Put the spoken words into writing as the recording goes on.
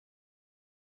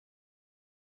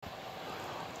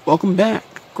Welcome back.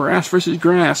 Grass versus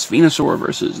grass. Venusaur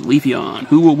versus Sylveon.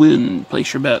 Who will win?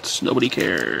 Place your bets. Nobody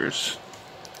cares.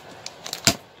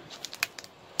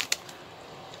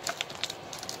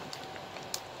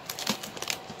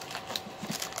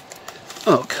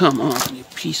 Oh, come on, you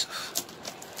piece of...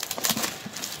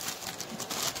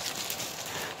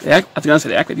 I was going to say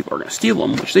the active people are going to steal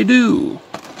them, which they do.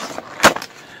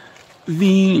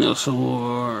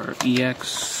 Venusaur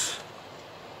EX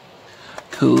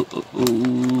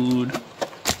code.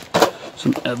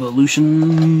 Some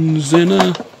evolutions in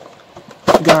a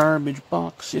garbage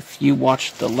box. If you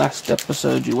watched the last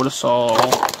episode, you would have saw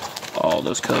all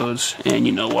those codes, and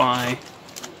you know why.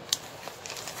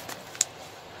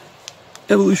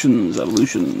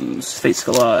 Evolutions, Fates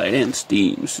Collide, and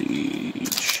Steam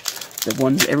Siege. The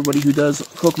ones everybody who does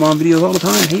Pokemon videos all the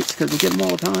time hates because they get them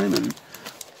all the time, and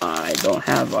I don't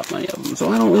have that many of them,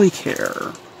 so I don't really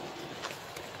care.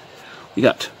 We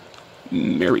got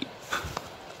Mareep,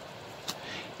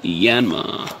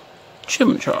 Yanma,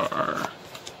 Chimchar,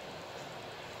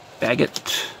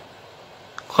 Baggett,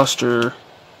 Cluster,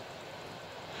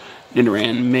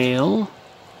 Nidoran Male,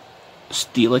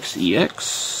 Steelix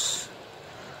EX,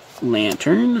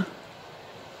 Lantern,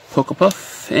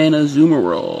 Pokepuff, and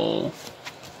Azumarill.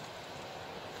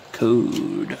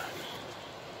 Code.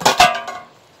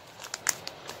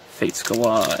 Fates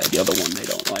Collide, the other one they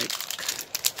don't like.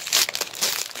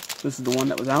 This is the one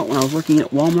that was out when I was working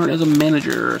at Walmart as a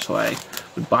manager, so I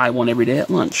would buy one every day at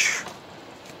lunch.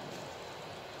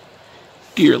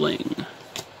 Deerling,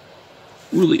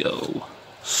 Rulio,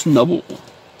 Snubble,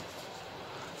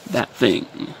 That Thing,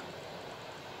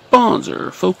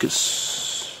 Bonzer,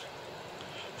 Focus,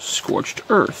 Scorched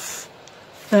Earth,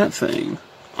 That Thing,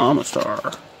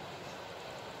 Amistar,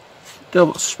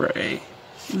 Devil Spray,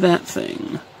 That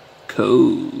Thing,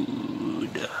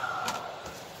 Code.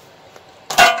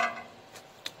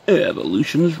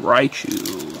 Evolutions Raichu.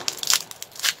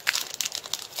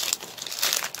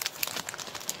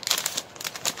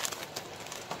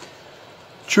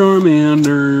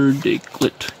 Charmander,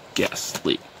 Diglett,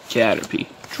 Ghastly, Caterpie,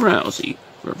 Drowsy,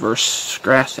 Reverse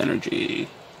Grass Energy,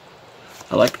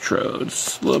 Electrode,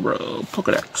 Slowbro,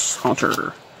 Pokedex,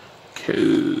 Haunter,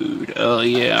 Code. Oh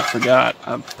yeah, I forgot.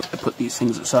 I put these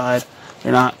things aside.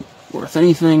 They're not worth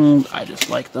anything. I just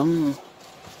like them.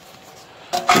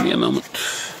 Give me a moment.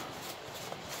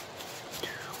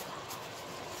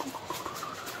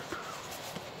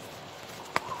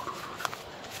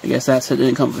 I guess that's it.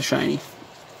 Didn't come with a shiny.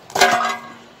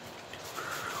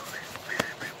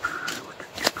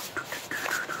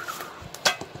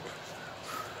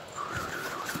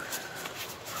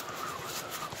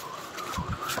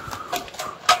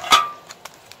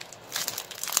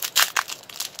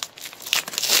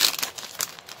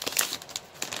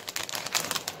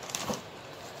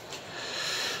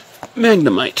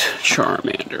 Magnemite,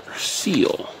 Charmander,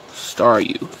 Seal,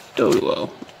 Staryu,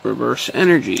 Doduo, Reverse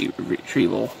Energy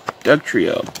Retrieval,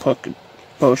 Dugtrio,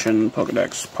 Potion,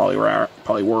 Pokedex,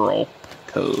 Poliwhirl,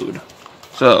 Code.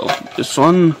 So, this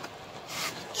one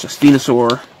is just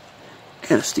Venusaur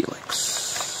and a Steelix.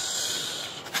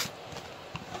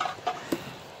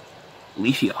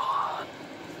 Leafeon.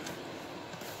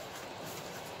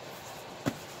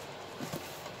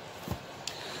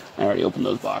 I already opened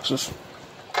those boxes.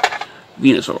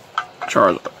 Venusaur,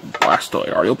 Charizard, Blastoise.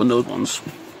 I already opened those ones.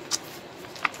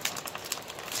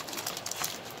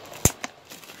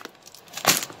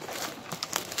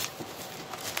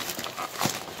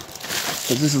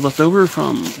 So this is left over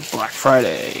from Black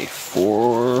Friday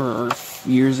 4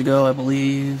 years ago, I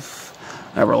believe.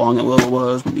 However long it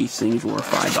was when these things were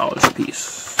 $5 a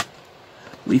piece.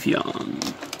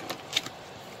 Leafeon.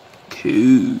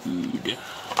 Code.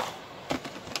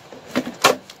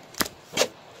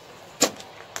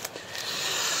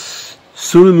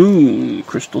 Sun and Moon,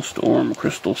 Crystal Storm,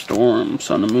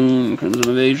 Sun and Moon, Crimson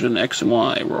Invasion, X and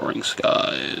Y, Roaring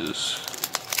Skies.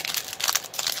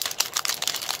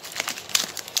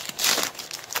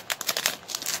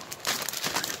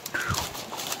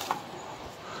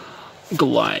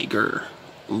 Gligar,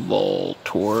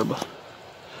 Voltorb,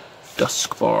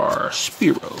 Duskvar,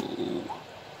 Spearow,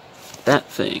 That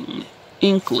Thing,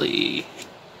 Inkly,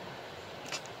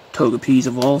 Togepi's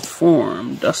Evolved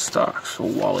Form, Dustox,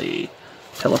 Wally,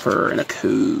 Telefer, and a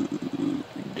Code.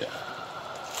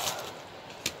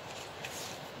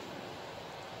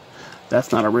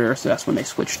 That's not a rare, so that's when they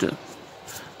switched to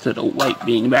the white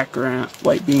being background,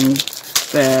 white being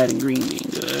bad and green being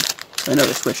good. I know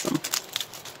they switched them.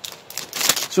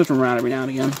 Switch them around every now and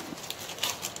again.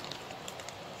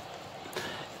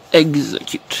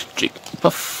 Execute,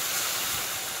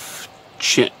 Jigglypuff,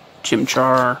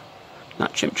 Chimchar,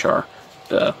 not Chimchar,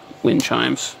 wind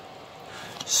chimes.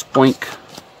 Spoink,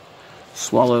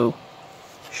 Swallow,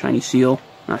 Shiny Seal,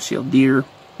 not Seal, Deer,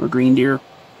 or Green Deer,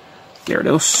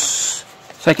 Gyarados,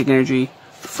 Psychic Energy,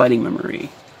 Fighting Memory,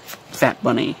 Fat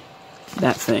Bunny,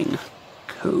 That Thing,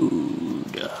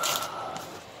 Code,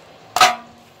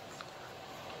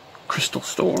 Crystal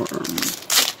Storm,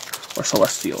 or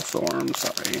Celestial Storm,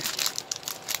 sorry.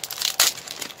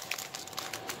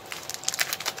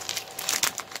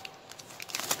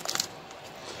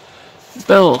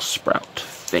 Bellsprout,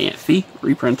 Fancy,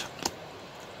 reprint,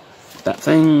 That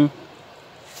Thing,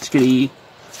 Skitty,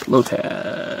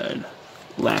 Lotad,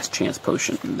 Last Chance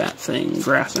Potion, That Thing,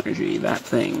 Grass Energy, That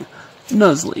Thing,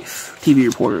 Nuzleaf, TV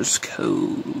Reporter's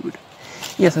Code.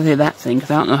 Yes, I say that thing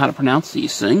because I don't know how to pronounce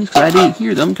these things, because I didn't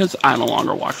hear them because I no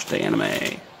longer watched the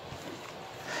anime.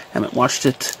 Haven't watched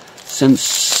it since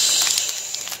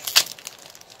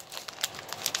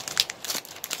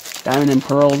Diamond and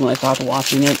Pearl when I stopped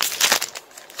watching it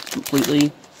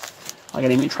completely. Like, I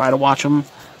didn't even try to watch them.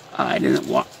 I didn't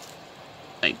watch,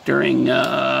 like, during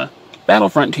Battle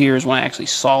Frontiers when I actually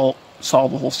saw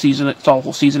the whole season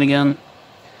again.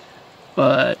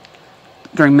 But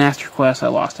during Master Quest, I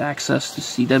lost access to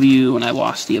CW, and I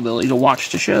lost the ability to watch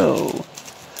the show.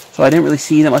 So I didn't really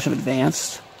see that much of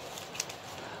Advanced.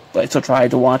 But I still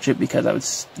tried to watch it because I would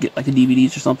get, like, the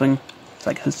DVDs or something,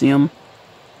 so I could see them.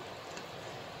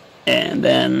 And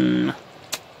then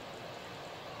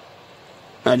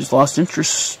I just lost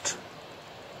interest.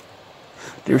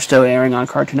 They were still airing on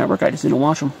Cartoon Network, I just didn't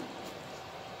watch them.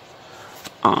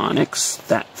 Onyx,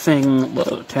 That Thing,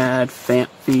 Lotad,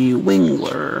 Fancy,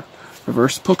 Wingler,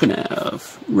 Reverse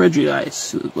Pokenav,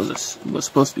 Regice, who was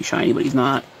supposed to be shiny, but he's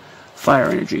not, Fire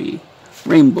Energy,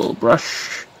 Rainbow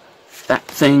Brush, That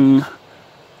Thing,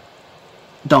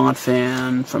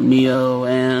 Donphan from Neo,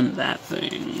 and That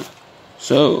Thing.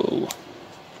 So,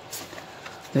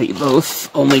 they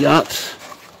both only got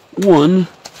one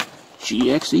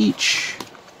GX each.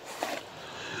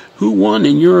 Who won,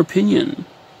 in your opinion?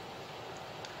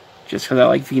 Just because I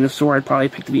like Venusaur, I'd probably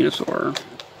pick the Venusaur,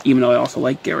 even though I also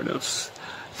like Gyarados.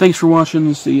 Thanks for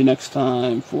watching. See you next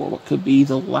time for what could be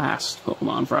the last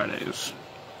Pokemon Fridays.